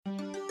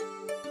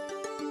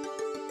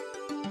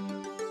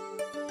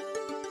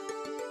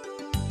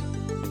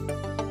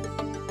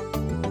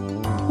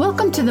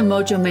Welcome to the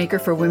MOJO Maker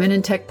for Women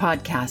in Tech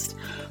podcast,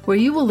 where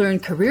you will learn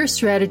career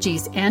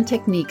strategies and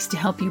techniques to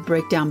help you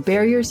break down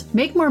barriers,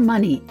 make more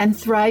money, and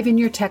thrive in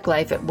your tech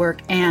life at work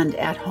and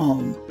at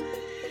home.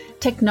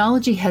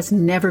 Technology has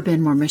never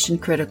been more mission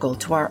critical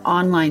to our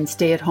online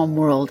stay-at-home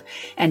world,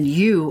 and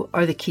you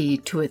are the key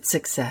to its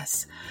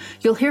success.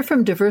 You'll hear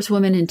from diverse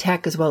women in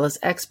tech as well as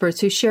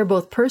experts who share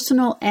both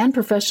personal and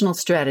professional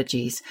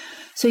strategies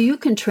so you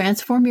can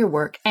transform your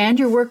work and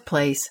your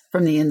workplace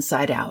from the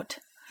inside out.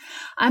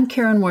 I'm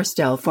Karen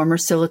Worstel, former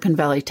Silicon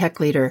Valley tech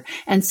leader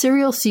and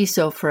serial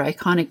CISO for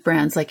iconic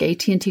brands like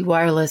AT&T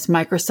Wireless,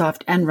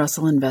 Microsoft, and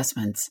Russell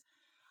Investments.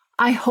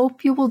 I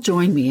hope you will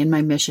join me in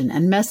my mission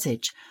and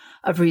message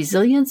of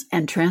resilience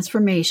and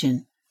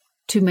transformation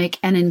to make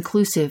an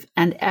inclusive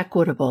and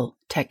equitable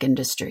tech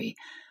industry.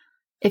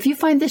 If you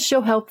find this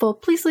show helpful,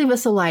 please leave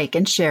us a like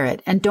and share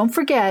it. And don't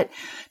forget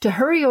to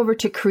hurry over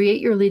to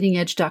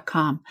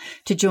createyourleadingedge.com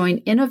to join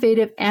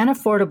innovative and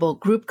affordable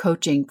group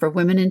coaching for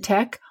women in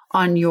tech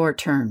on your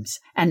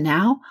terms. And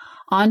now,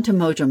 on to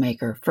MOJO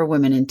Maker for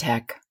Women in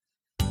Tech.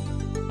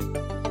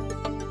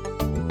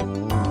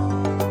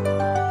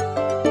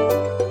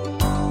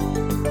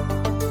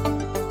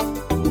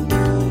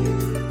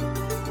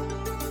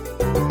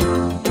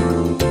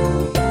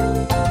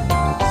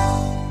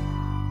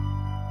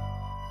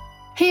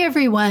 Hey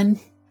everyone.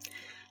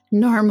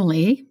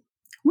 Normally,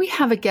 we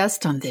have a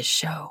guest on this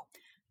show.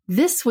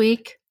 This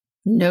week,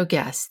 no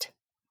guest.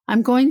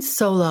 I'm going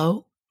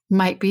solo.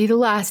 Might be the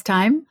last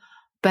time,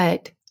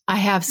 but I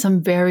have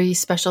some very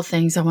special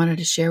things I wanted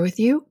to share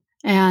with you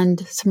and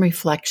some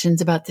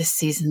reflections about this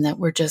season that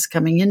we're just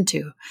coming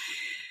into,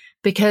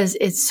 because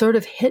it sort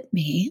of hit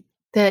me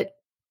that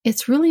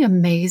it's really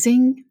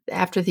amazing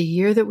after the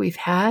year that we've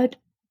had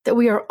that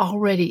we are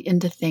already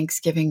into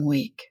Thanksgiving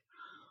week.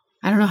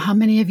 I don't know how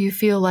many of you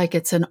feel like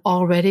it's an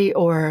already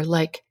or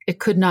like it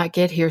could not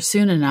get here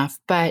soon enough,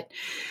 but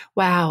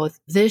wow,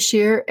 this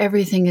year,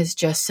 everything is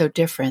just so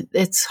different.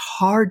 It's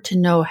hard to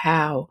know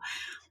how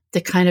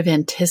to kind of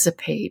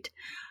anticipate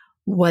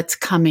what's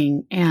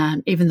coming.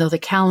 And even though the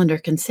calendar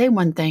can say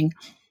one thing,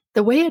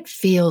 the way it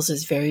feels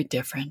is very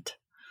different.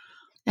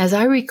 As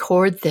I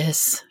record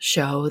this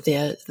show,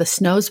 the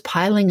snow's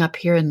piling up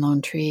here in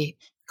Lone Tree,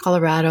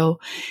 Colorado.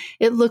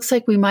 It looks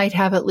like we might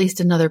have at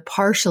least another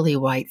partially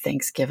white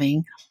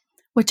Thanksgiving,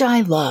 which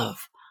I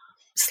love.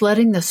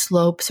 Sledding the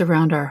slopes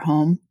around our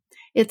home,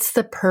 it's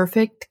the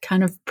perfect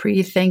kind of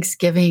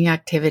pre-Thanksgiving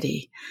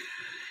activity,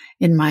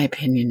 in my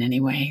opinion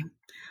anyway.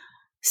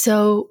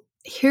 So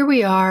here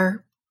we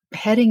are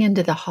heading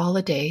into the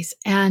holidays,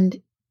 and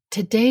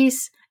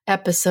today's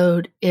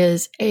episode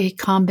is a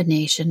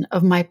combination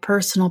of my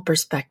personal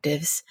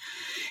perspectives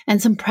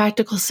and some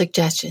practical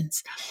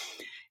suggestions.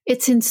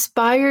 It's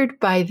inspired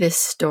by this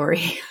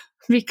story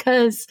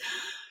because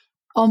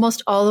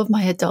almost all of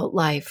my adult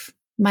life,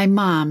 my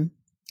mom,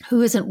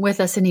 who isn't with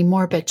us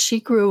anymore, but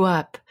she grew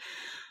up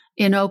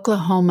in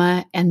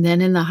Oklahoma and then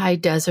in the high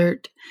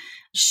desert.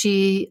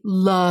 She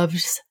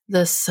loves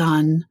the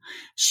sun.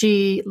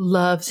 She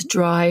loves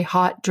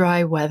hot,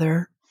 dry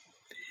weather.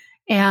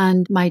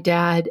 And my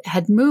dad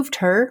had moved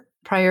her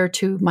prior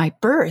to my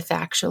birth,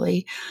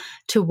 actually,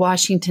 to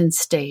Washington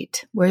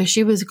State, where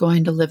she was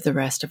going to live the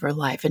rest of her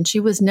life. And she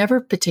was never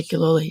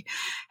particularly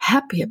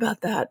happy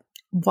about that.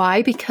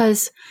 Why?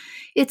 Because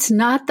it's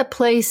not the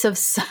place of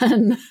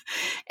sun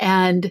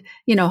and,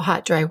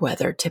 hot, dry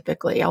weather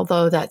typically,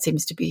 although that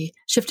seems to be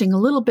shifting a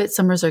little bit.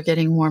 Summers are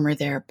getting warmer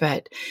there.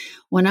 But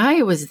when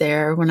I was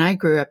there, when I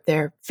grew up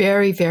there,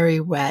 very,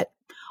 very wet,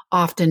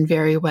 often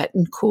very wet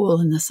and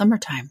cool in the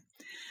summertime.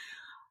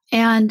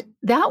 And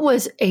that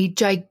was a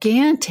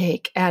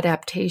gigantic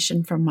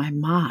adaptation from my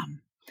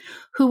mom,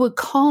 who would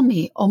call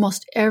me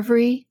almost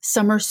every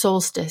summer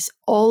solstice,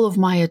 all of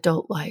my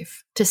adult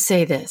life, to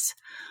say this: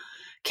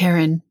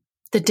 Karen,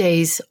 the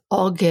days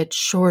all get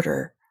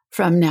shorter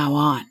from now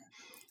on.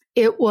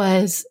 It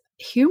was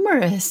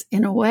humorous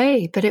in a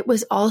way, but it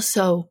was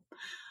also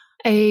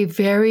a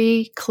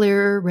very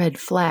clear red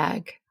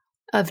flag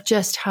of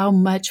just how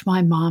much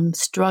my mom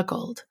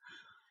struggled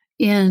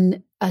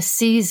in a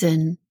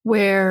season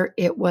where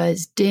it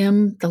was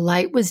dim, the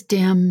light was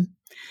dim,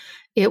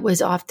 it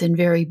was often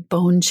very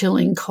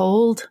bone-chilling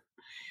cold,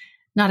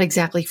 not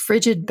exactly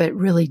frigid, but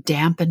really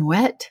damp and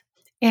wet.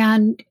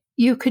 And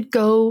you could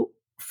go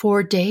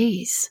for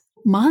days,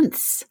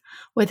 months,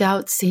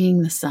 without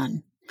seeing the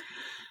sun.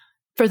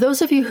 For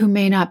those of you who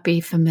may not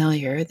be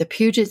familiar, the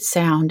Puget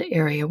Sound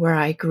area where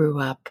I grew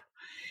up,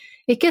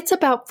 it gets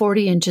about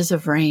 40 inches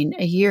of rain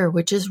a year,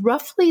 which is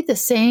roughly the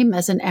same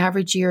as an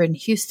average year in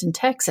Houston,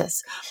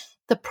 Texas.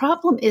 The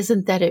problem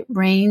isn't that it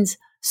rains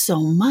so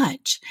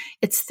much.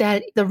 It's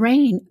that the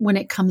rain, when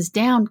it comes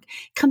down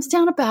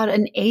about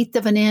 1/8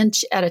 of an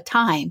inch at a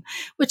time,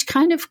 which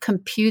kind of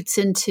computes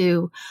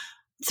into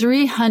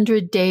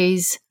 300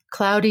 days,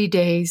 cloudy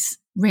days,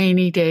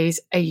 rainy days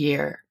a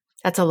year.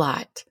 That's a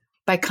lot.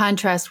 By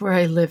contrast, where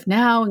I live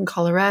now in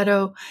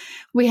Colorado,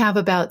 we have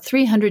about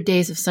 300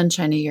 days of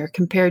sunshine a year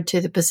compared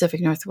to the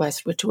Pacific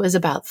Northwest, which was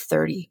about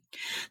 30.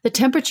 The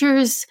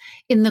temperatures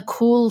in the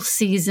cool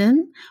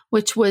season,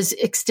 which was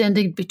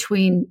extending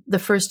between the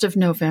 1st of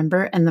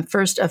November and the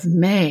 1st of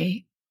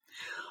May,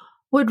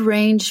 would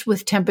range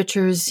with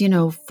temperatures,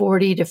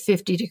 40 to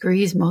 50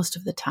 degrees most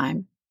of the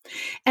time.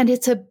 And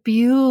it's a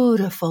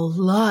beautiful,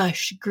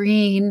 lush,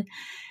 green,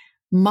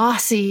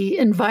 mossy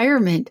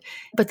environment,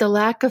 but the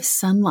lack of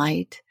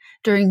sunlight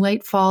during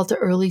late fall to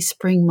early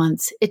spring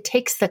months, it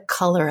takes the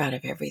color out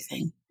of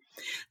everything.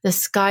 The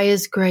sky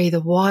is gray,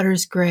 the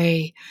water's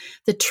gray,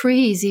 the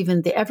trees,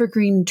 even the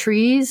evergreen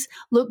trees,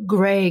 look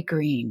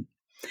gray-green,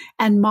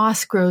 and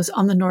moss grows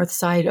on the north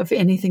side of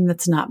anything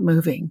that's not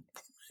moving.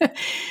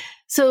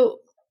 So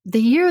the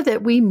year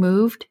that we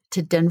moved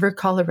to Denver,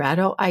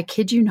 Colorado, I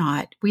kid you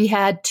not, we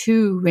had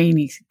 2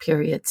 rainy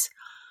periods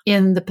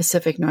in the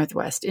Pacific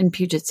Northwest, in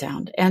Puget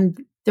Sound.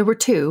 And there were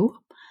 2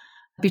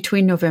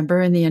 between November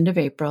and the end of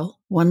April.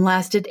 One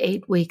lasted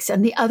 8 weeks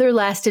and the other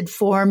lasted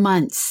 4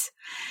 months.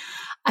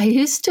 I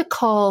used to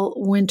call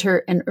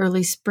winter and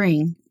early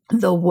spring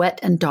the wet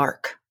and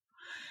dark.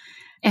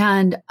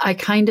 And I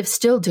kind of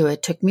still do.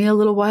 It took me a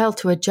little while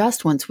to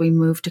adjust once we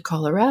moved to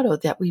Colorado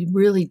that we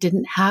really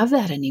didn't have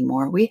that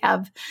anymore. We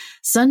have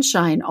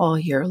sunshine all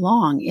year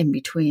long in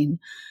between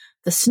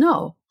the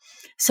snow.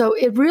 So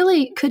it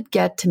really could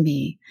get to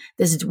me,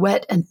 this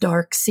wet and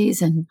dark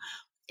season,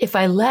 if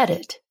I let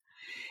it.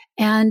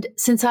 And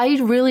since I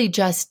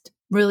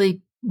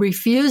really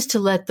refused to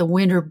let the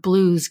winter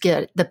blues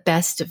get the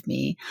best of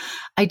me,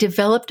 I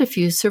developed a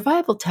few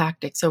survival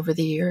tactics over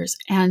the years,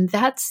 and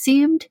that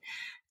seemed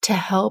to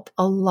help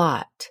a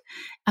lot.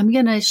 I'm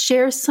going to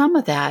share some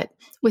of that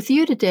with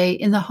you today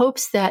in the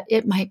hopes that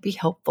it might be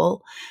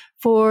helpful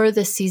for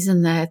the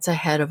season that's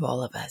ahead of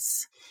all of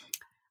us.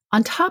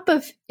 On top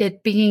of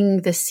it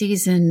being the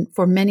season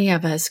for many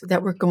of us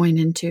that we're going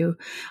into,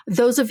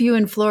 those of you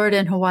in Florida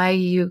and Hawaii,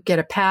 you get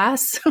a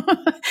pass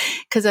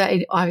because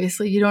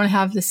obviously you don't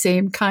have the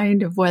same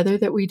kind of weather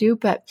that we do.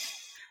 But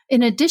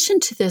in addition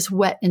to this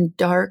wet and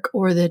dark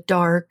or the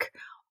dark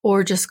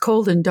or just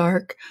cold and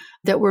dark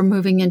that we're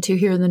moving into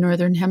here in the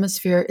Northern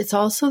Hemisphere, it's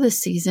also the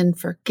season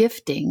for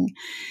gifting.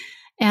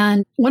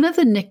 And one of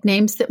the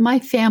nicknames that my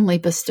family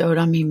bestowed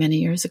on me many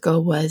years ago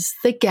was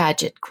the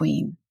Gadget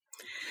Queen.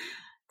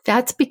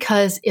 That's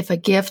because if a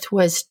gift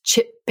was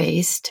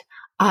chip-based,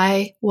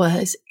 I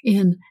was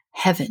in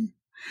heaven.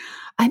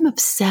 I'm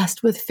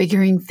obsessed with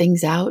figuring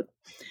things out,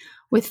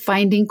 with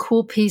finding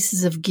cool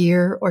pieces of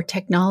gear or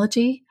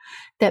technology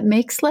that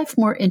makes life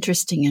more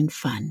interesting and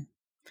fun.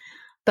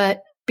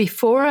 But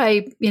before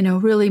I,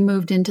 really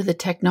moved into the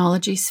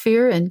technology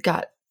sphere and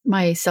got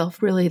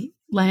myself really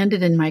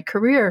landed in my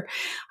career,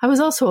 I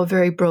was also a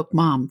very broke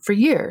mom for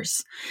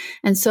years.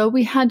 And so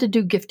we had to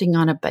do gifting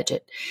on a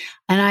budget.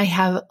 And I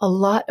have a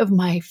lot of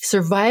my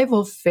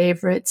survival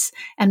favorites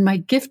and my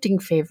gifting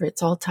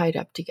favorites all tied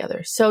up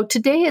together. So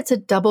today it's a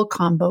double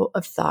combo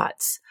of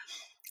thoughts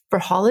for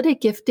holiday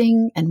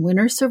gifting and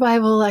winter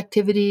survival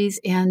activities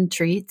and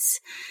treats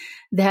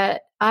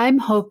that I'm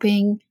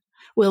hoping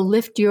will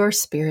lift your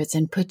spirits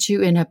and put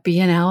you in a be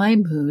an ally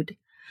mood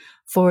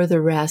for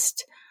the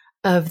rest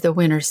of the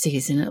winter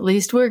season. At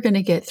least we're going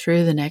to get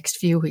through the next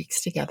few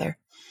weeks together.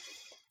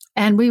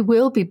 And we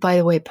will be, by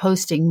the way,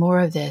 posting more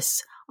of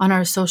this on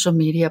our social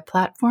media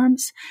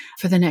platforms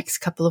for the next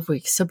couple of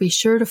weeks. So be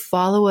sure to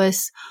follow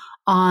us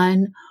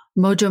on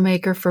MOJO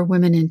Maker for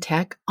Women in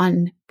Tech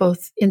on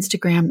both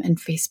Instagram and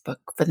Facebook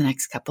for the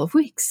next couple of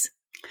weeks.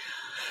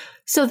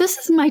 So this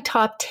is my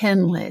top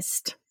 10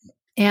 list.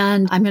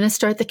 And I'm going to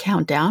start the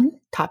countdown,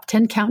 top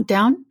 10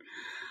 countdown.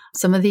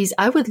 Some of these,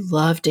 I would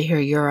love to hear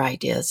your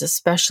ideas,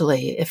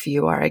 especially if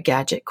you are a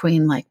gadget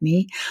queen like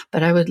me,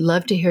 but I would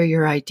love to hear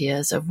your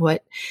ideas of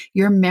what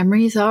your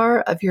memories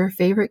are of your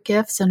favorite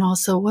gifts, and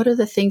also what are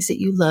the things that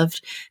you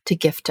loved to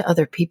gift to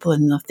other people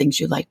and the things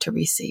you like to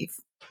receive.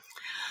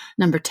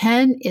 Number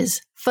 10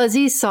 is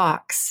fuzzy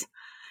socks.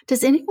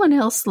 Does anyone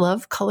else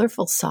love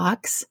colorful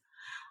socks?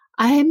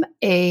 I'm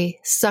a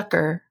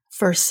sucker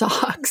for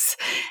socks,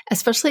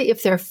 especially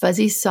if they're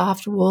fuzzy,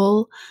 soft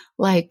wool,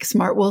 like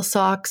smart wool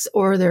socks,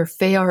 or they're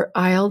Fair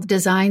Isle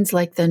designs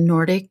like the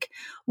Nordic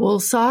wool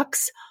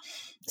socks.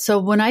 So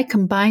when I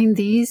combine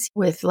these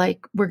with,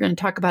 like we're going to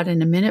talk about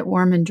in a minute,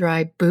 warm and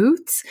dry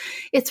boots,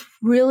 it's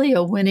really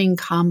a winning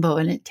combo,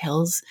 and it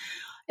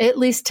at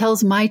least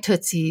tells my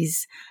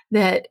tootsies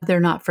that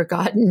they're not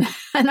forgotten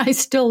and I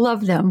still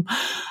love them.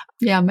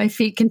 Yeah, my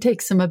feet can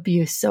take some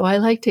abuse. So I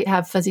like to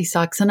have fuzzy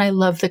socks, and I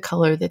love the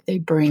color that they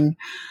bring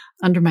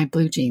under my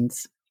blue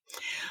jeans.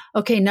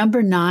 Okay,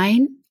 number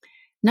 9.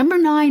 Number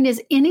 9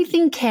 is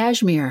anything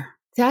cashmere.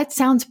 That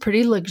sounds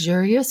pretty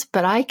luxurious,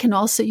 but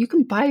you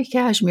can buy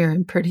cashmere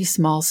in pretty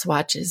small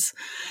swatches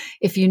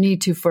if you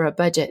need to for a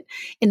budget.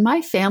 In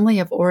my family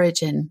of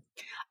origin,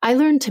 I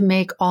learned to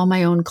make all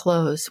my own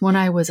clothes when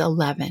I was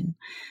 11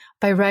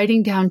 by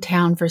riding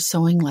downtown for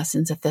sewing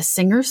lessons at the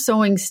Singer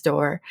Sewing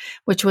Store,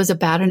 which was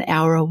about an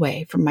hour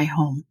away from my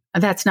home.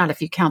 That's not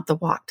if you count the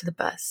walk to the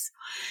bus.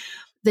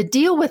 The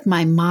deal with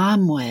my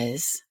mom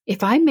was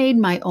if I made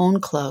my own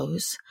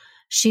clothes,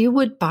 she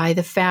would buy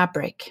the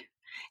fabric.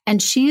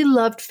 And she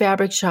loved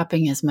fabric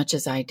shopping as much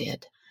as I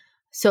did.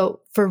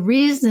 So for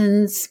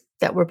reasons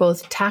that were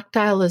both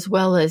tactile as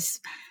well as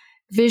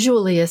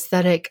visually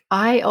aesthetic,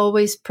 I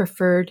always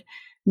preferred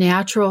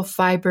natural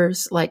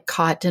fibers like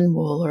cotton,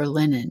 wool, or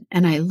linen.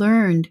 And I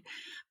learned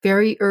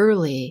very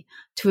early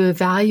to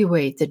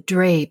evaluate the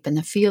drape and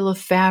the feel of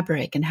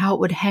fabric and how it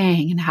would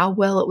hang and how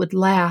well it would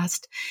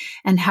last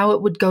and how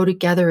it would go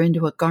together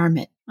into a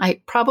garment.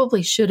 I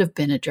probably should have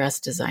been a dress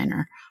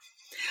designer.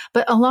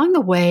 But along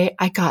the way,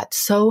 I got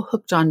so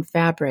hooked on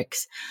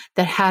fabrics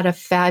that had a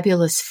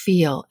fabulous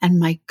feel. And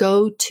my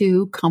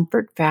go-to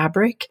comfort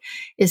fabric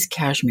is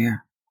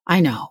cashmere. I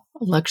know,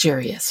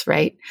 luxurious,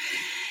 right?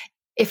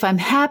 If I'm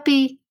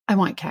happy, I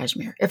want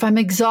cashmere. If I'm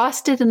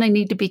exhausted and I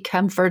need to be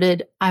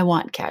comforted, I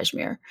want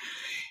cashmere.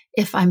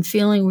 If I'm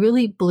feeling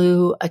really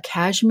blue, a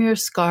cashmere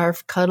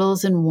scarf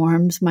cuddles and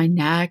warms my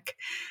neck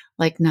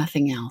like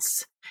nothing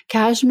else.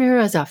 Cashmere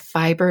as a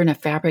fiber and a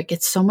fabric,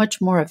 it's so much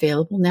more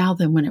available now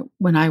than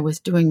when I was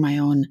doing my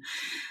own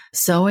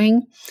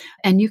sewing.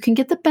 And you can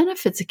get the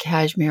benefits of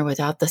cashmere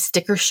without the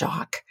sticker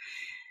shock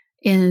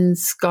in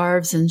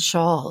scarves and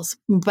shawls.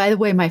 By the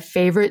way, my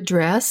favorite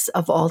dress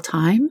of all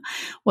time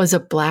was a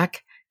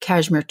black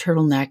cashmere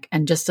turtleneck.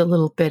 And just a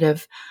little bit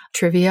of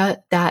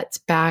trivia, that's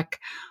back.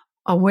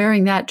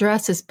 Wearing that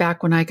dress is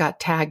back when I got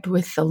tagged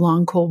with the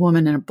Long Cool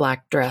Woman in a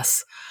Black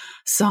Dress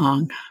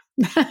song.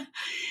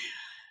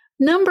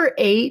 Number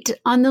 8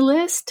 on the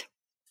list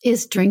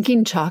is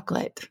drinking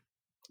chocolate.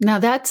 Now,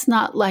 that's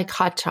not like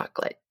hot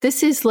chocolate.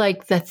 This is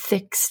like the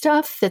thick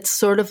stuff that's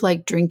sort of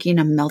like drinking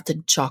a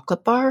melted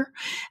chocolate bar,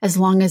 as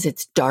long as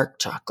it's dark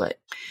chocolate.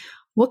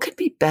 What could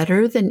be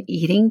better than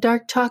eating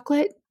dark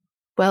chocolate?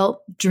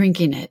 Well,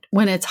 drinking it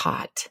when it's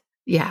hot.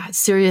 Yeah,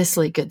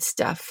 seriously good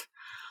stuff.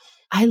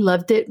 I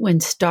loved it when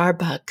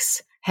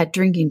Starbucks had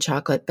drinking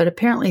chocolate, but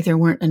apparently there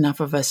weren't enough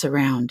of us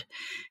around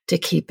to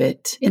keep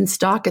it in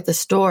stock at the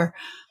store.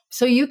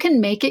 So you can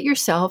make it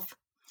yourself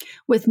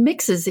with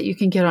mixes that you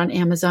can get on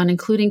Amazon,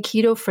 including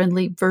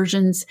keto-friendly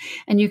versions,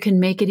 and you can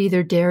make it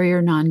either dairy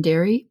or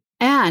non-dairy.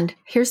 And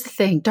here's the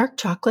thing, dark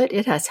chocolate,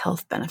 it has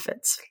health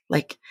benefits.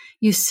 Like,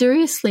 you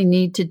seriously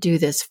need to do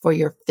this for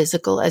your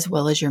physical as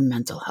well as your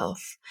mental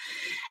health.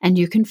 And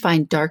you can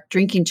find dark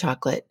drinking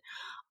chocolate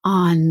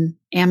on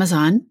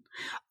Amazon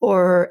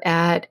or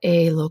at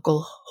a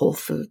local Whole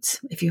Foods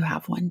if you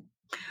have one.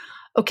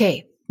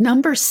 Okay,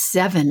 number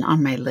 7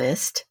 on my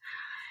list,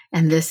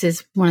 and this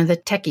is one of the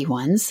techie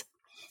ones,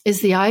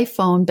 is the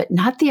iPhone, but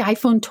not the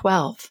iPhone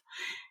 12.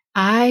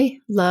 I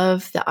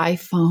love the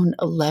iPhone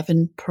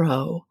 11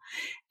 Pro,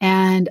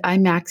 and I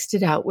maxed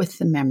it out with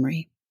the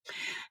memory.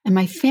 And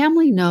my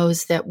family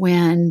knows that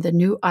when the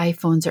new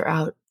iPhones are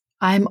out,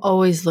 I'm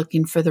always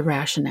looking for the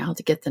rationale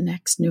to get the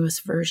next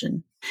newest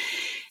version.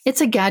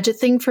 It's a gadget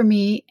thing for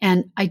me,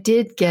 and I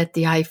did get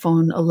the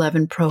iPhone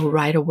 11 Pro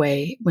right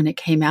away when it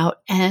came out,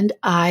 and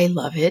I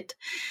love it.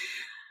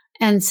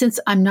 And since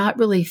I'm not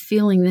really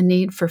feeling the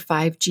need for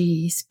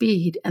 5G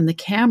speed, and the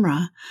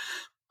camera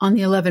on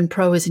the 11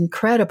 Pro is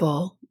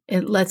incredible,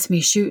 it lets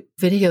me shoot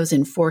videos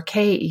in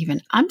 4K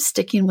even, I'm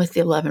sticking with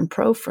the 11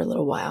 Pro for a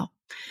little while.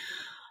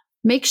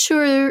 Make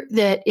sure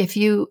that if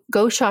you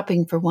go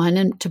shopping for one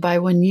and to buy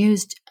one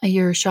used,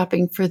 you're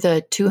shopping for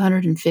the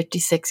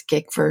 256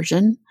 gig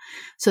version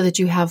so that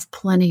you have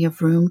plenty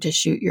of room to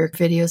shoot your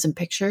videos and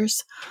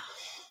pictures.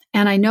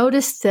 And I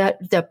noticed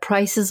that the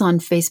prices on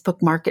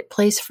Facebook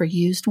Marketplace for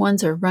used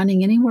ones are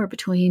running anywhere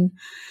between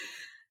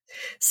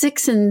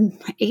 $600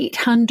 and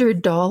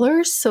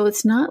 $800. So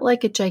it's not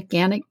like a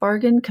gigantic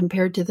bargain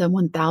compared to the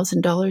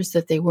 $1,000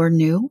 that they were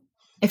new.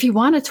 If you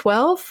want a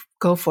 12,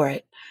 go for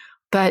it.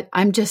 But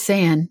I'm just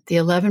saying the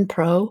 11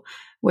 Pro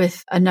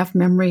with enough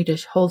memory to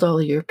hold all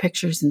of your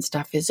pictures and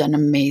stuff is an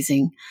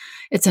amazing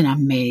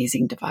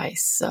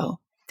device. So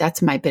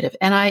that's my bit of,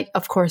 and I,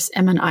 of course,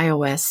 am I'm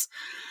iOS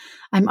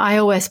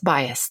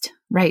biased,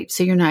 right?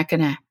 So you're not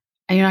going to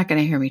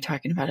hear me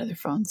talking about other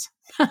phones.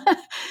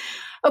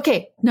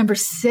 Okay. Number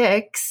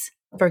 6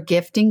 for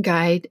gifting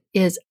guide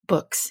is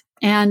books.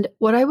 And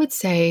what I would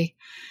say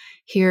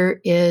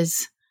here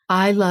is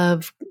I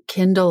love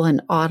Kindle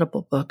and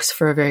Audible books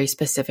for a very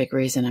specific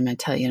reason. I'm going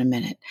to tell you in a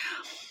minute.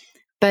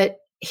 But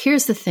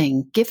here's the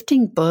thing,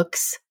 gifting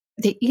books,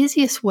 the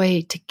easiest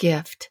way to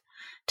gift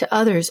to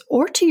others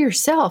or to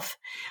yourself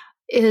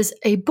is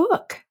a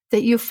book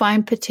that you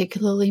find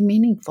particularly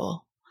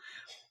meaningful.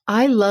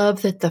 I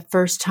love that the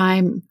first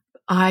time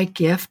I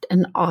gift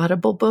an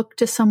Audible book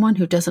to someone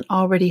who doesn't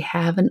already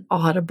have an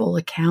Audible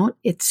account,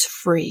 it's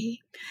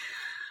free.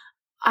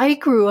 I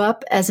grew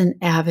up as an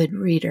avid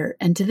reader,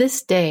 and to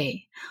this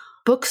day,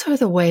 books are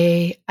the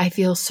way I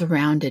feel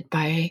surrounded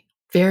by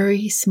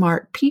very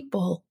smart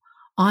people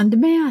on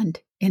demand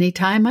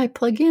anytime I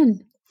plug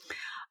in.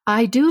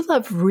 I do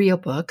love real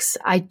books.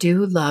 I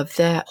do love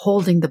the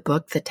holding the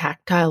book, the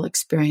tactile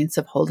experience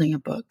of holding a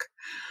book.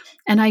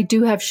 And I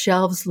do have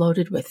shelves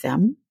loaded with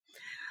them.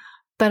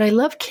 But I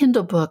love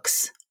Kindle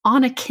books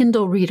on a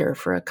Kindle reader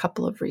for a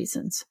couple of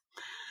reasons.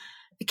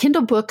 The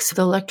Kindle books,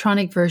 the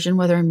electronic version,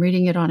 whether I'm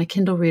reading it on a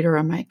Kindle reader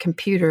on my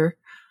computer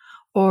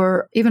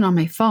or even on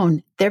my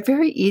phone, they're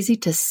very easy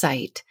to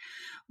cite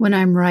when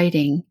I'm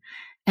writing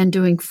and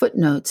doing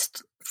footnotes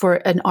for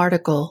an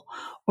article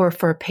or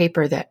for a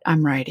paper that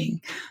I'm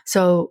writing.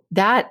 So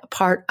that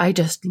part I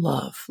just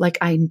love. Like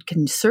I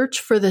can search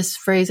for this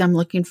phrase I'm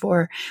looking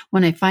for.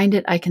 When I find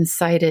it, I can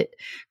cite it,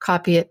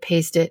 copy it,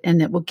 paste it,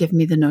 and it will give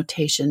me the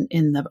notation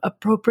in the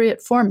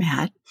appropriate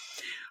format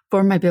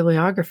for my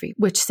bibliography,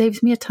 which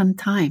saves me a ton of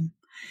time.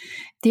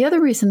 The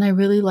other reason I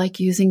really like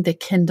using the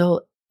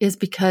Kindle is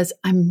because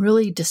I'm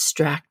really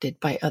distracted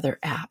by other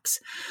apps.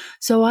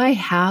 So I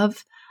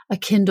have a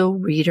Kindle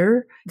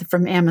reader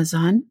from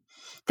Amazon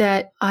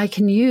that I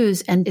can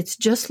use, and it's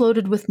just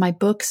loaded with my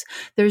books.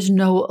 There's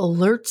no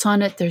alerts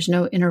on it. There's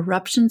no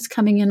interruptions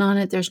coming in on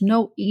it. There's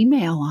no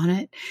email on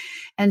it.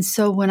 And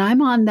so when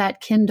I'm on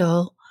that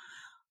Kindle,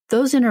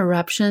 those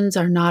interruptions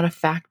are not a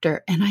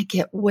factor, and I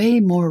get way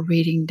more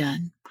reading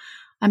done.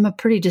 I'm a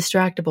pretty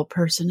distractible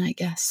person, I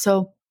guess.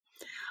 So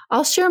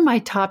I'll share my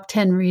top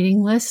 10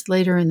 reading list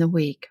later in the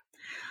week.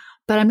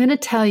 But I'm going to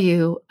tell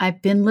you,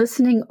 I've been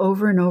listening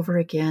over and over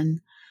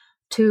again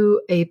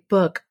to a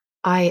book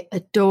I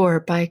adore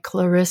by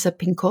Clarissa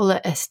Pinkola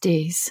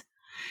Estes.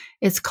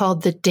 It's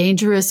called The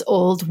Dangerous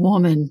Old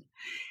Woman.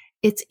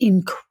 It's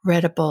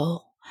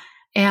incredible.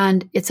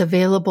 And it's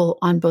available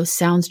on both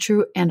Sounds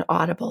True and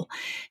Audible.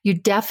 You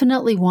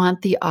definitely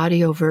want the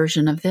audio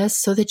version of this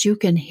so that you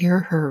can hear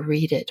her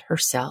read it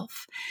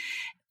herself.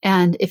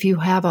 And if you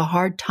have a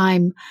hard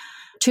time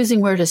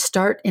choosing where to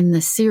start in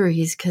the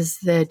series, because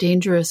The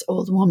Dangerous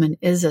Old Woman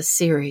is a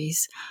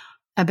series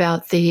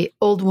about the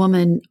old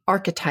woman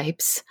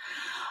archetypes,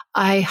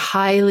 I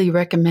highly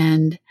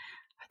recommend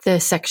the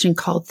section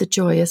called The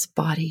Joyous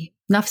Body.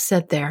 Enough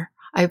said there.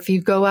 If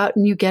you go out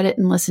and you get it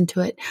and listen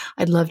to it,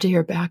 I'd love to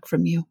hear back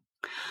from you.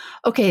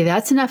 Okay,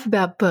 that's enough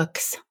about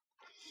books.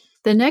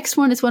 The next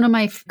one is one of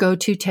my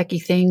go-to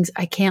techie things.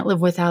 I can't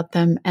live without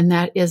them, and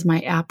that is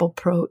my Apple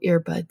Pro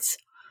earbuds.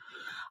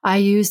 I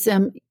use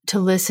them to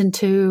listen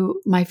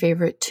to my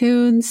favorite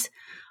tunes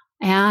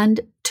and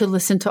to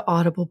listen to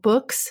Audible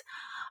books.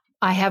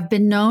 I have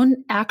been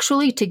known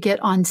actually to get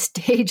on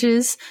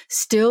stages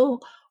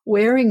still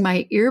wearing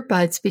my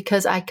earbuds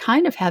because I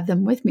kind of have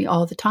them with me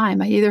all the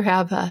time. I do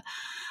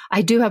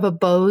have a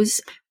Bose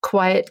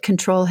quiet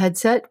control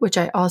headset, which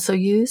I also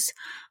use.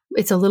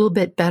 It's a little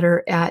bit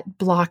better at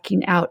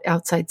blocking out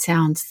outside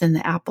sounds than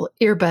the Apple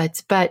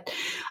earbuds, but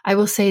I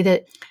will say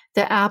that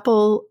the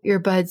Apple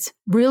earbuds,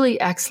 really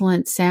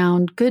excellent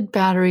sound, good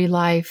battery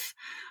life,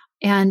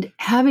 and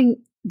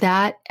having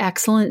that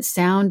excellent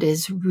sound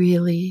is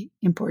really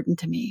important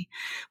to me,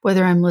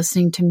 whether I'm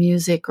listening to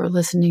music or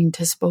listening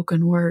to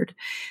spoken word.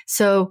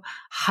 So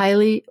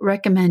highly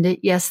recommend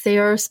it. Yes, they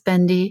are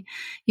spendy.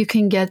 You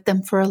can get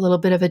them for a little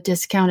bit of a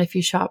discount if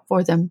you shop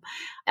for them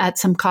at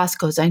some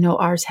Costco's. I know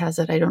ours has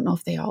it. I don't know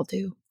if they all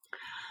do.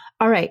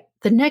 All right.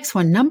 The next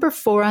one, number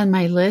 4 on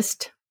my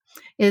list,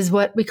 is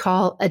what we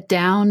call a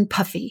down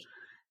puffy.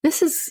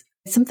 This is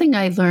something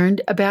I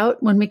learned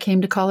about when we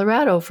came to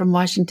Colorado from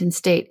Washington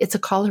State. It's a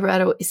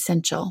Colorado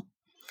essential.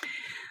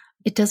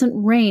 It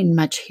doesn't rain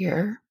much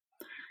here.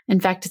 In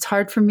fact, it's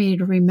hard for me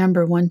to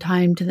remember one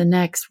time to the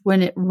next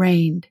when it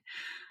rained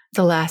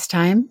the last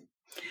time.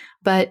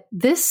 But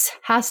this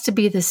has to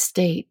be the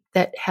state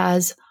that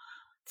has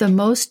the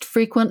most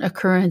frequent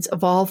occurrence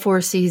of all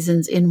 4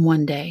 seasons in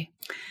one day.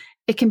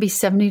 It can be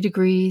 70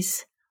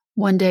 degrees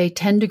one day,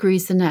 10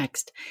 degrees the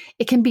next.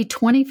 It can be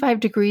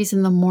 25 degrees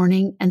in the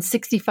morning and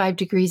 65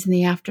 degrees in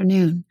the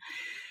afternoon.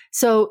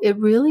 So it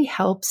really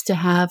helps to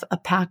have a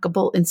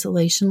packable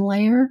insulation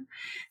layer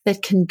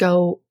that can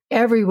go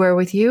everywhere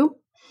with you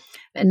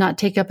and not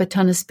take up a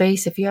ton of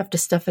space if you have to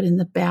stuff it in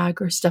the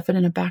bag or stuff it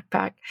in a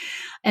backpack.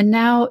 And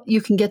now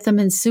you can get them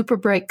in super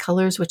bright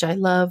colors, which I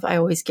love. I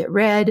always get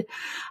red.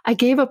 I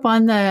gave up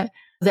on the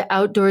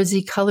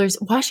outdoorsy colors.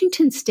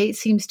 Washington State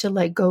seems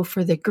to go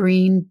for the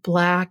green,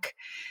 black,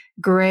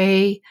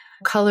 gray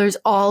colors,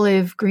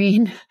 olive,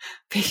 green,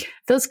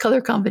 those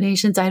color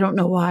combinations. I don't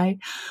know why,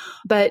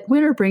 but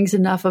winter brings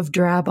enough of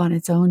drab on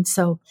its own.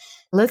 So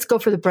let's go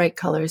for the bright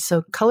colors.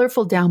 So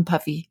colorful down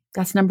puffy.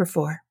 That's number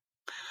 4.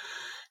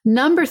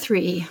 Number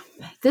 3,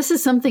 this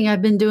is something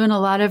I've been doing a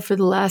lot of for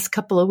the last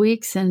couple of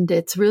weeks, and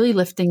it's really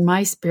lifting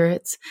my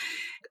spirits.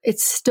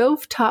 It's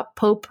Stovetop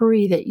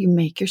Potpourri that you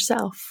make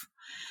yourself.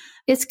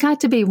 It's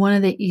got to be one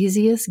of the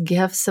easiest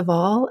gifts of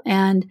all,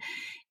 and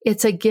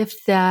it's a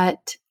gift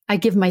that I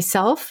give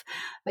myself.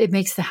 It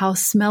makes the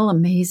house smell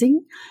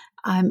amazing.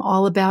 I'm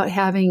all about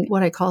having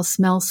what I call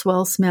smell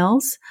swell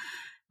smells.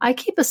 I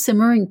keep a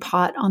simmering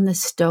pot on the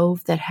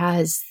stove that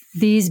has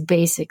these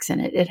basics in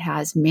it. It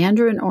has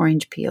mandarin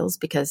orange peels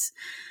because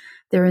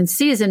they're in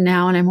season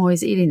now and I'm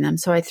always eating them.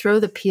 So I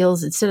throw the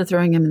peels, instead of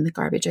throwing them in the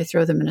garbage, I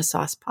throw them in a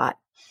sauce pot,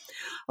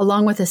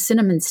 along with a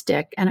cinnamon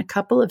stick and a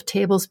couple of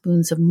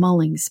tablespoons of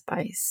mulling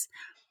spice.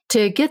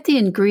 To get the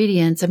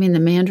ingredients, I mean, the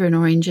mandarin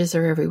oranges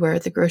are everywhere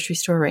at the grocery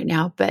store right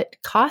now, but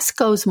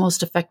Costco's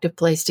most effective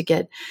place to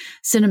get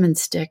cinnamon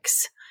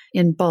sticks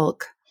in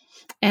bulk.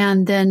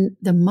 And then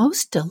the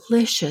most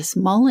delicious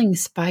mulling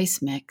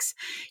spice mix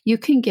you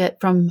can get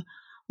from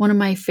one of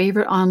my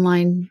favorite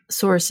online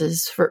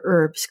sources for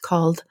herbs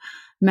called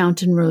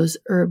Mountain Rose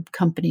Herb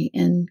Company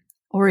in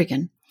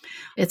Oregon.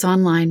 It's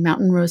online,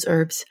 Mountain Rose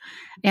Herbs.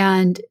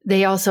 And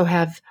they also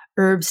have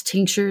herbs,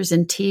 tinctures,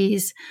 and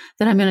teas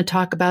that I'm going to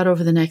talk about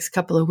over the next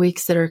couple of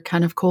weeks that are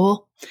kind of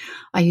cool.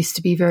 I used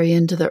to be very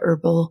into the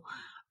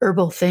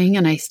herbal thing,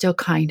 and I still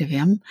kind of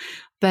am.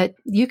 But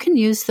you can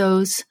use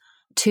those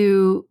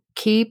to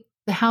keep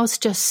the house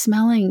just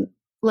smelling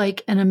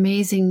like an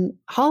amazing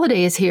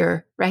holiday is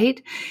here,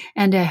 right?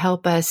 And to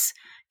help us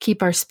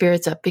keep our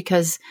spirits up,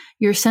 because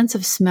your sense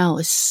of smell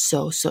is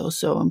so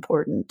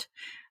important.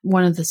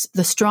 One of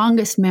the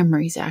strongest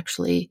memories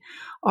actually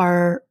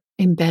are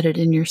embedded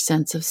in your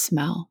sense of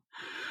smell.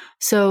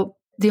 So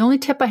the only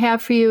tip I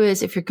have for you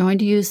is if you're going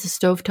to use the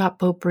Stovetop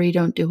Potpourri,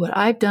 don't do what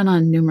I've done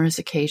on numerous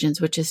occasions,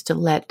 which is to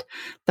let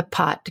the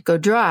pot go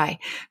dry.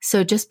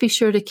 So just be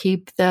sure to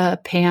keep the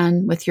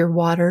pan with your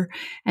water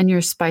and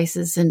your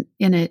spices in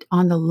it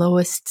on the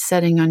lowest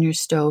setting on your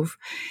stove,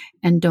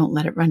 and don't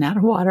let it run out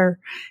of water.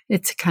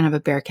 It's kind of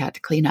a bear cat to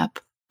clean up.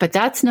 But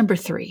that's number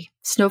 3,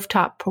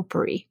 Stovetop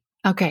Potpourri.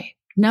 Okay,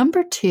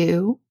 number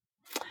 2.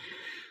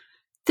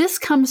 This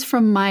comes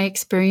from my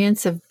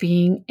experience of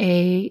being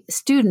a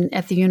student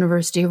at the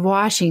University of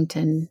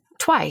Washington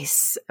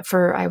twice.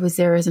 I was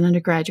there as an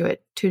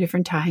undergraduate 2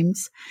 different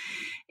times.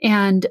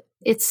 And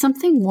it's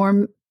something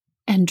warm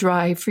and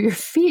dry for your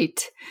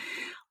feet.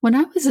 When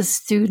I was a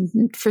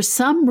student, for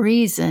some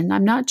reason,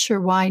 I'm not sure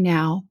why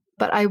now,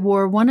 but I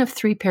wore one of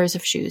 3 pairs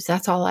of shoes.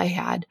 That's all I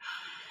had.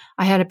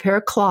 I had a pair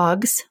of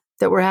clogs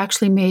that were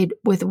actually made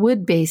with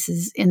wood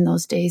bases in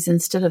those days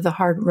instead of the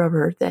hard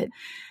rubber that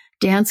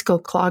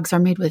Dansko clogs are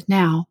made with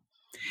now.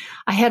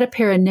 I had a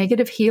pair of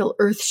negative heel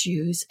earth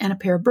shoes and a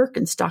pair of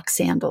Birkenstock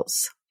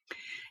sandals.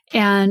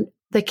 And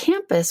the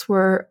campus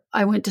where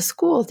I went to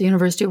school at the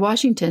University of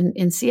Washington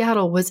in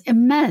Seattle was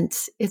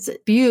immense. It's a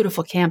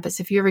beautiful campus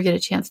if you ever get a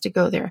chance to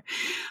go there.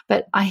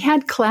 But I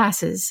had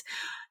classes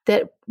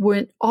that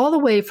went all the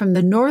way from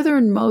the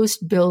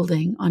northernmost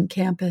building on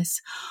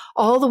campus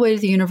all the way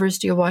to the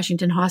University of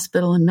Washington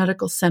Hospital and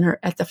Medical Center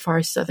at the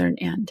far southern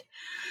end.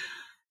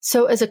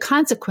 So as a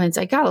consequence,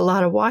 I got a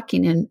lot of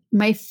walking in.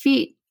 My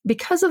feet,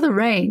 because of the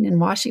rain in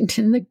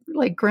Washington,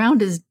 the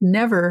ground is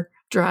never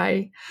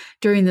dry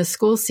during the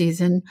school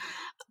season.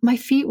 My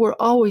feet were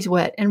always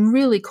wet and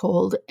really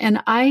cold.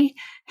 And I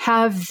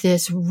have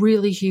this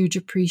really huge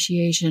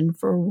appreciation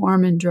for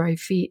warm and dry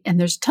feet. And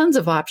there's tons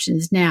of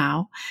options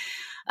now.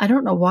 I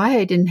don't know why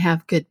I didn't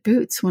have good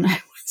boots when I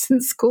was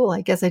in school.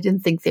 I guess I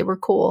didn't think they were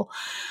cool.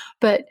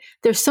 But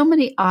there's so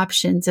many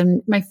options.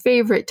 And my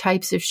favorite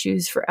types of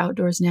shoes for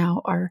outdoors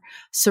now are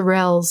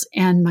Sorels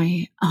and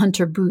my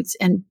Hunter boots.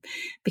 And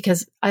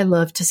because I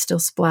love to still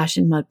splash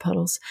in mud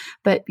puddles,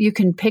 but you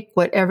can pick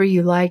whatever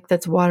you like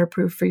that's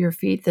waterproof for your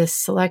feet. The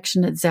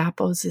selection at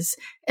Zappos is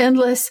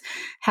endless.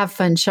 Have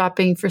fun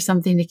shopping for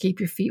something to keep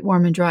your feet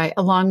warm and dry,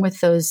 along with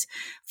those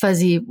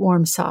fuzzy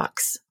warm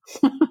socks.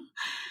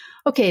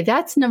 Okay,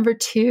 that's number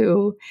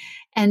 2.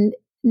 And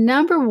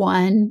number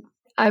 1,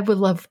 I would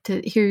love to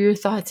hear your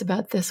thoughts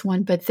about this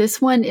one, but this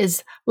one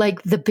is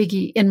like the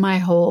biggie in my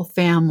whole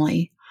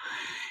family.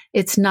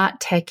 It's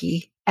not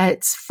techie.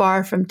 It's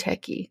far from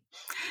techie.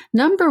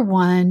 Number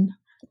 1,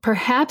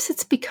 perhaps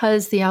it's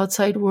because the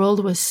outside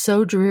world was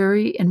so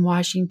dreary in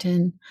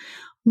Washington.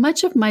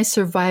 Much of my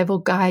survival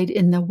guide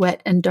in the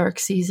wet and dark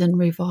season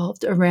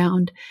revolved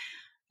around,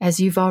 as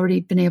you've already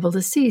been able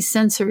to see,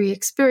 sensory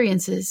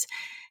experiences.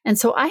 And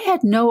so I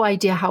had no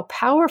idea how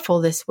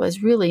powerful this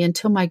was really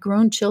until my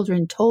grown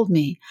children told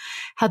me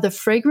how the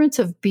fragrance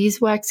of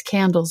beeswax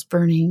candles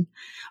burning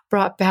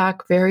brought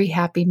back very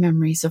happy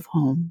memories of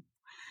home.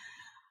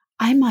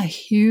 I'm a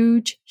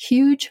huge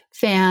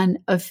fan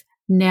of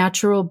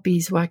natural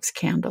beeswax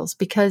candles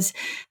because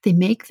they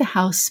make the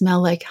house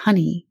smell like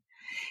honey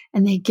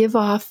and they give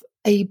off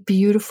a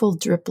beautiful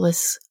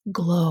dripless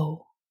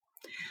glow.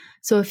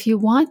 So if you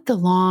want the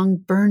long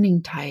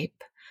burning type,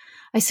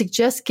 I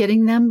suggest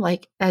getting them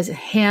as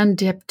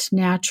hand-dipped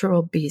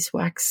natural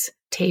beeswax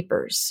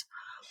tapers.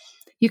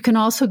 You can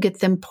also get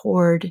them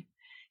poured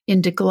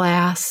into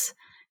glass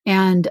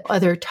and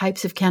other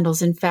types of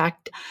candles. In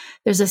fact,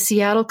 there's a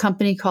Seattle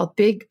company called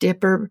Big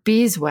Dipper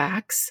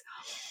Beeswax,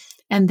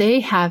 and they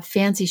have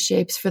fancy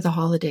shapes for the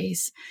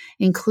holidays,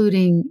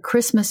 including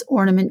Christmas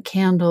ornament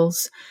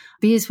candles,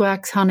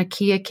 beeswax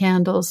Hanukkah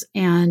candles,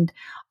 and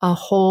a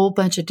whole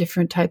bunch of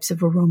different types of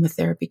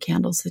aromatherapy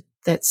candles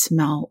that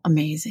smell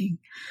amazing.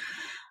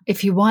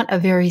 If you want a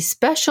very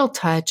special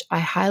touch, I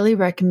highly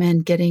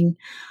recommend getting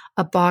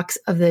a box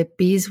of the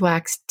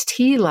beeswax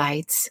tea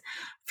lights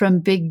from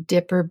Big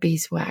Dipper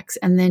Beeswax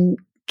and then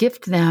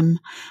gift them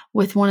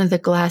with one of the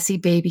Glassy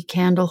Baby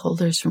candle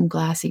holders from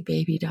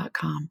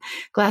glassybaby.com.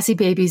 Glassy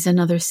Baby is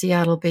another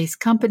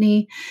Seattle-based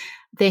company.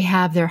 They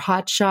have their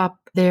hot shop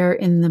there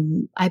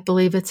I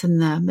believe it's in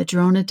the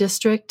Madrona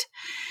district.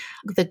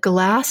 The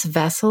glass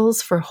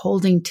vessels for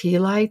holding tea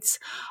lights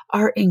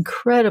are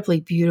incredibly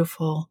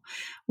beautiful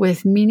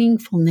with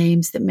meaningful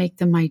names that make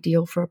them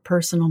ideal for a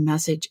personal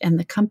message. And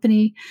the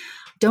company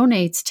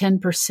donates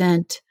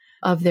 10%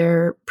 of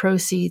their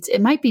proceeds.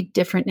 It might be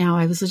different now.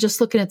 I was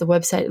just looking at the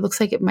website. It looks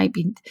like it might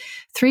be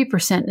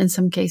 3% in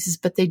some cases,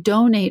 but they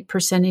donate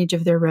percentage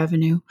of their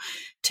revenue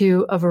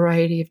to a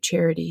variety of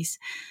charities.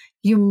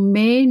 You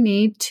may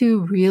need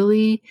to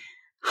really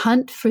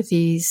hunt for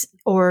these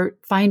or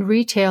find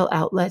retail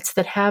outlets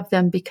that have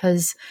them,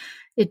 because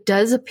it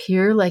does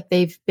appear like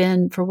they've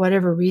been, for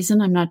whatever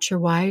reason, I'm not sure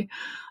why,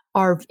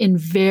 are in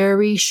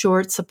very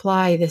short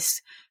supply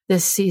this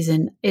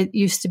season. It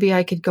used to be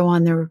I could go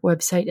on their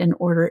website and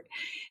order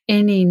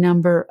any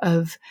number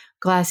of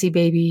glassy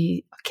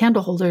baby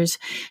candle holders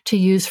to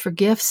use for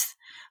gifts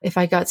if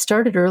I got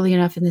started early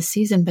enough in the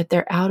season, but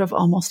they're out of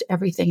almost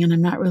everything, and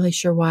I'm not really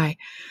sure why.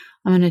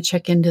 I'm going to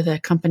check into the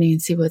company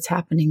and see what's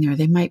happening there.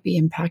 They might be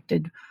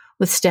impacted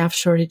with staff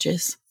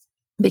shortages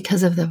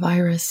because of the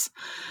virus.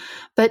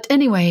 But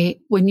anyway,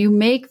 when you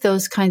make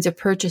those kinds of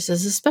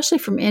purchases, especially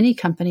from any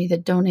company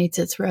that donates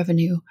its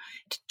revenue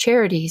to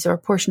charities or a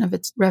portion of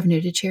its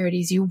revenue to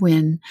charities, you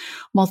win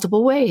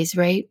multiple ways,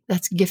 right?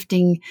 That's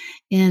gifting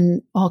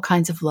in all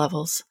kinds of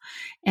levels.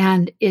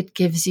 And it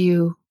gives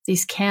you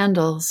these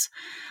candles.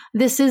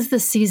 This is the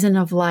season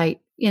of light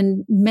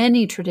in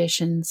many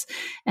traditions.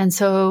 And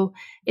so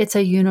it's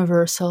a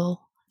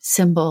universal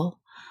symbol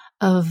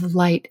of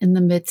light in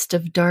the midst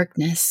of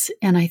darkness.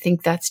 And I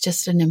think that's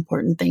just an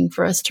important thing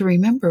for us to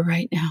remember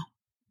right now.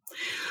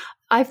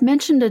 I've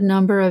mentioned a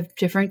number of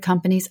different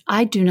companies.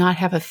 I do not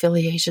have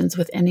affiliations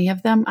with any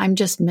of them. I'm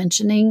just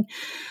mentioning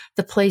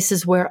the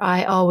places where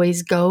I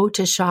always go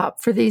to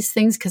shop for these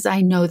things because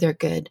I know they're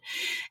good.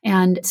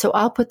 And so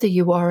I'll put the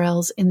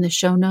URLs in the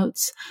show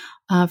notes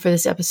for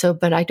this episode,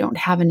 but I don't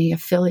have any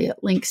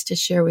affiliate links to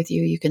share with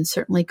you. You can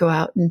certainly go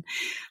out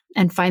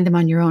and find them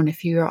on your own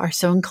if you are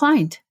so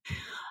inclined.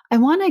 I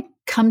want to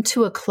come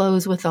to a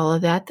close with all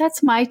of that.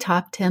 That's my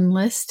top 10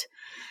 list.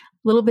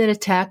 A little bit of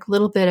tech, a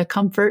little bit of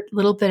comfort, a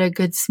little bit of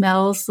good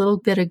smells, a little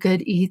bit of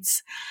good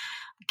eats.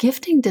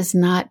 Gifting does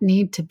not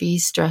need to be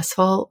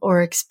stressful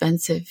or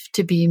expensive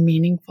to be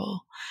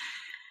meaningful.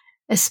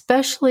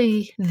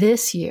 Especially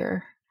this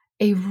year,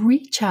 a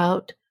reach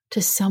out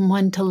to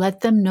someone to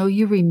let them know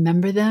you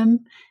remember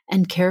them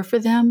and care for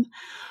them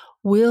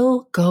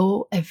will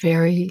go a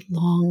very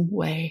long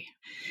way.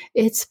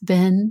 It's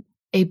been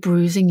a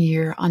bruising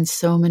year on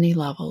so many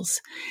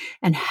levels,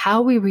 and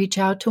how we reach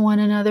out to one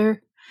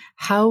another,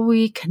 how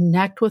we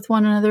connect with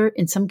one another,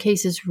 in some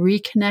cases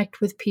reconnect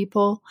with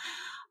people.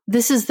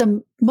 This is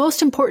the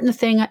most important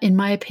thing, in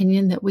my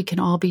opinion, that we can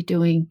all be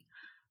doing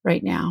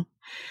right now.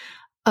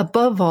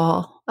 Above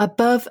all,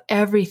 above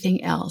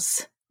everything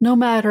else, no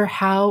matter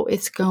how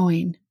it's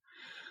going,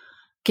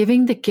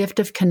 giving the gift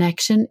of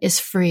connection is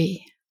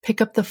free. Pick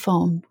up the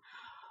phone,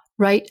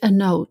 write a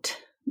note,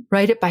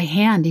 write it by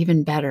hand,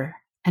 even better,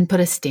 and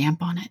put a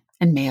stamp on it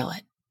and mail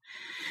it.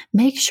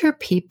 Make sure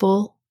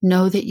people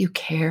know that you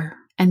care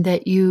and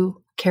that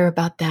you care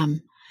about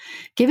them.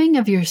 Giving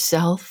of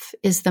yourself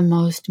is the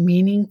most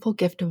meaningful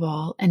gift of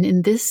all. And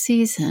in this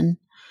season,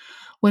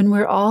 when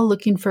we're all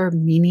looking for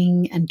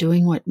meaning and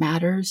doing what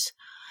matters,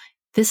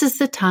 this is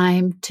the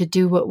time to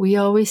do what we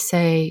always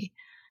say,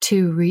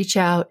 to reach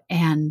out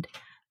and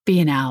be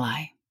an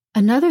ally.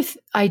 Another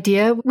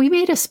idea, we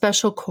made a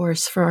special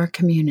course for our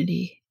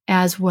community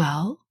as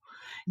well.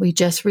 We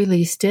just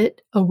released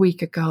it a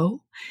week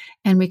ago,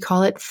 and we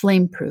call it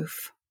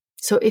Flameproof.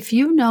 So if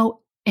you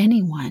know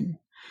anyone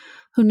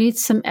who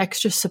needs some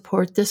extra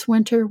support this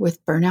winter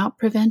with burnout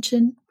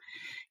prevention,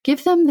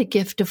 give them the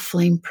gift of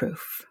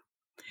Flameproof.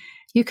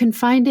 You can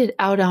find it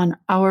out on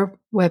our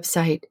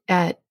website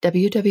at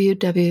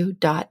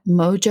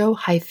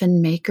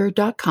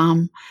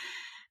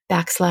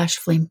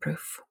www.mojo-maker.com/Flameproof.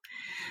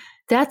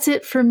 That's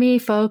it for me,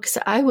 folks.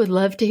 I would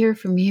love to hear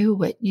from you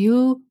what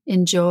you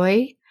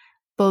enjoy,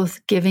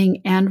 both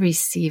giving and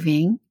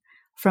receiving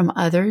from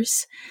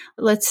others.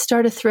 Let's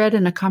start a thread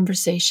and a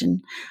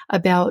conversation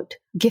about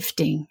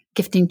gifting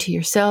to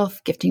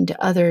yourself, gifting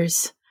to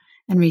others,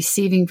 and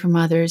receiving from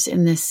others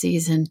in this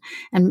season.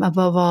 And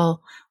above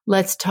all,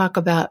 let's talk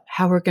about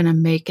how we're going to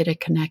make it a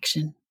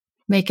connection.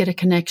 Make it a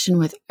connection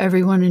with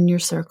everyone in your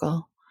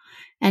circle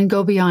and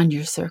go beyond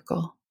your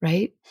circle,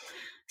 right?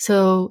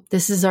 So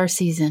this is our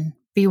season.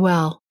 Be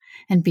well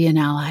and be an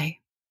ally.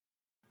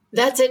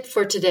 That's it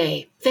for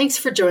today. Thanks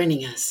for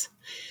joining us.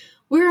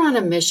 We're on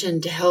a mission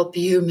to help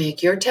you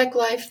make your tech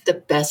life the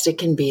best it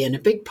can be. And a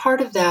big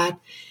part of that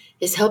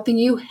is helping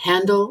you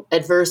handle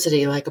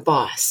adversity like a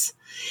boss.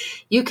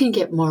 You can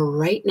get more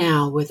right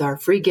now with our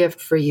free gift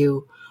for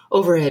you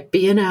over at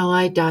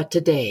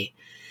beanally.today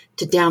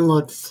to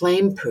download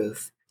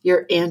Flameproof,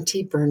 your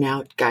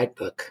anti-burnout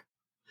guidebook.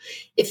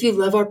 If you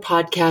love our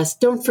podcast,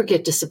 don't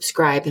forget to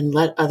subscribe and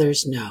let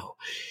others know.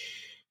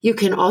 You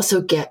can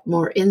also get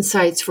more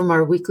insights from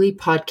our weekly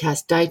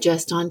podcast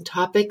digest on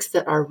topics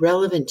that are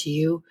relevant to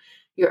you,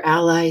 your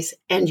allies,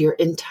 and your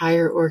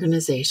entire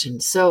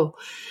organization. So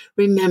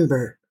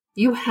remember,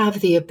 you have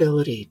the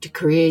ability to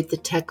create the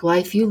tech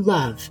life you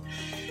love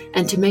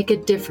and to make a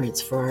difference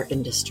for our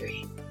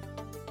industry.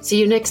 See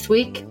you next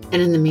week,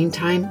 and in the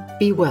meantime,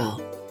 be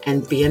well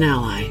and be an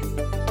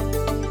ally.